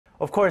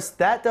Of course,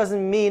 that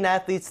doesn't mean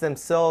athletes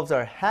themselves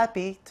are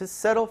happy to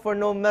settle for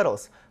no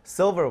medals.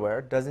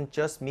 Silverware doesn't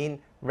just mean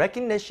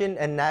recognition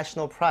and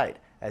national pride,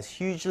 as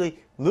hugely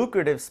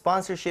lucrative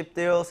sponsorship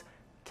deals,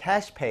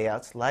 cash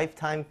payouts,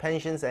 lifetime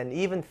pensions, and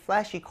even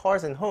flashy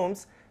cars and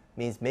homes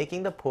means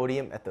making the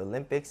podium at the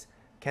Olympics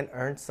can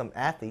earn some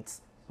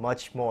athletes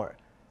much more.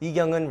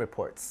 Kyung-eun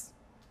reports.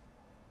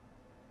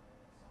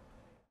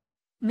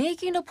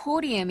 Making the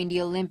podium in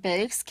the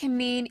Olympics can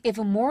mean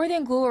even more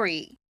than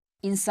glory.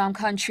 In some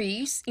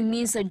countries, it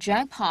means a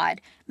jackpot,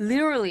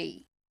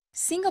 literally.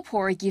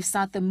 Singapore gives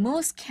out the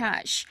most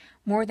cash,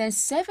 more than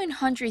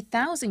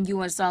 700,000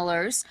 US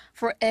dollars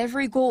for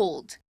every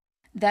gold.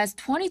 That's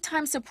 20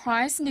 times the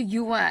price in the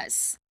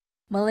US.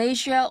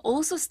 Malaysia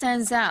also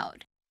stands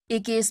out.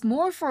 It gives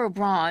more for a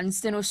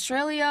bronze than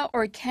Australia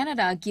or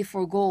Canada give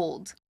for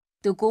gold.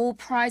 The gold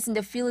prize in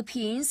the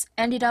Philippines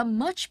ended up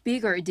much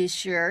bigger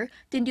this year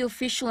than the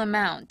official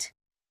amount.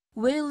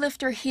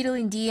 Weightlifter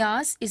Hidilyn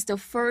Diaz is the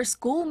first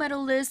gold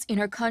medalist in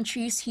her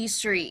country's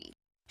history.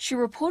 She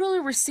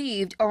reportedly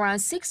received around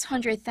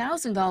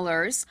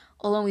 $600,000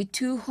 along with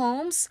 2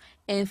 homes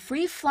and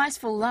free flights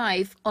for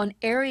life on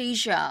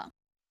AirAsia.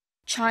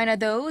 China,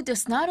 though,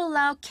 does not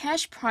allow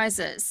cash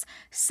prizes,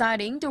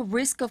 citing the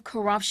risk of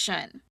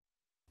corruption.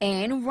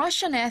 And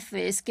Russian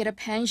athletes get a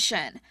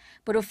pension,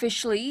 but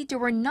officially they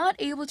were not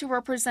able to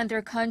represent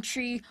their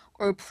country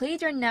or play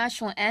their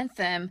national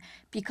anthem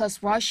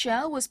because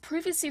Russia was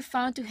previously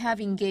found to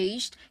have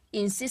engaged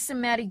in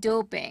systematic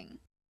doping.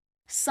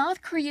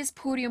 South Korea's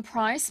podium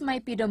prize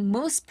might be the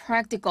most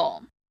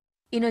practical.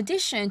 In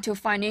addition to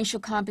financial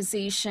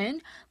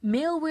compensation,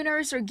 male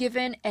winners are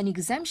given an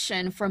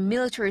exemption from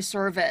military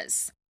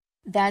service.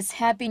 That's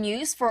happy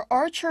news for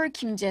archer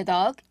Kim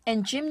Jae-deok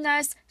and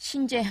gymnast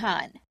Shin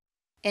Jae-han.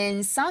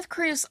 And South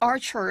Korea's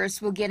archers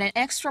will get an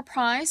extra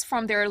prize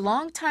from their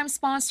longtime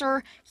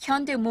sponsor,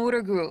 Hyundai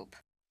Motor Group.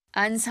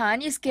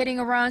 An-san is getting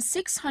around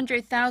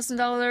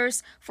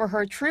 $600,000 for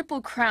her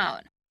Triple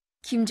Crown.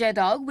 Kim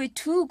Jae-deok with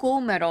 2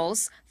 gold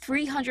medals,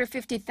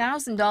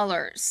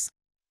 $350,000.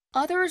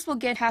 Others will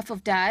get half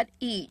of that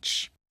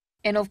each.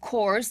 And of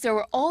course, they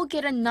will all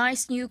get a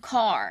nice new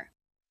car.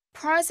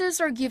 Prizes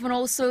are given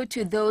also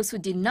to those who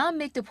did not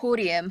make the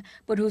podium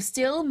but who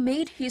still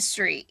made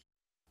history.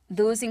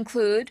 Those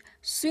include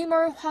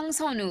swimmer Hwang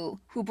Seon-woo,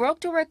 who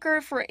broke the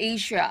record for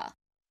Asia,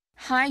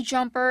 high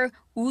jumper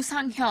Woo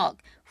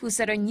Sang-hyuk, who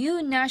set a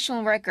new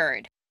national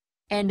record,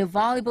 and the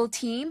volleyball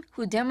team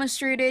who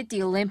demonstrated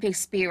the Olympic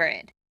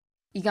spirit.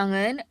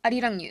 Kyung-eun,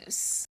 Arirang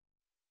News.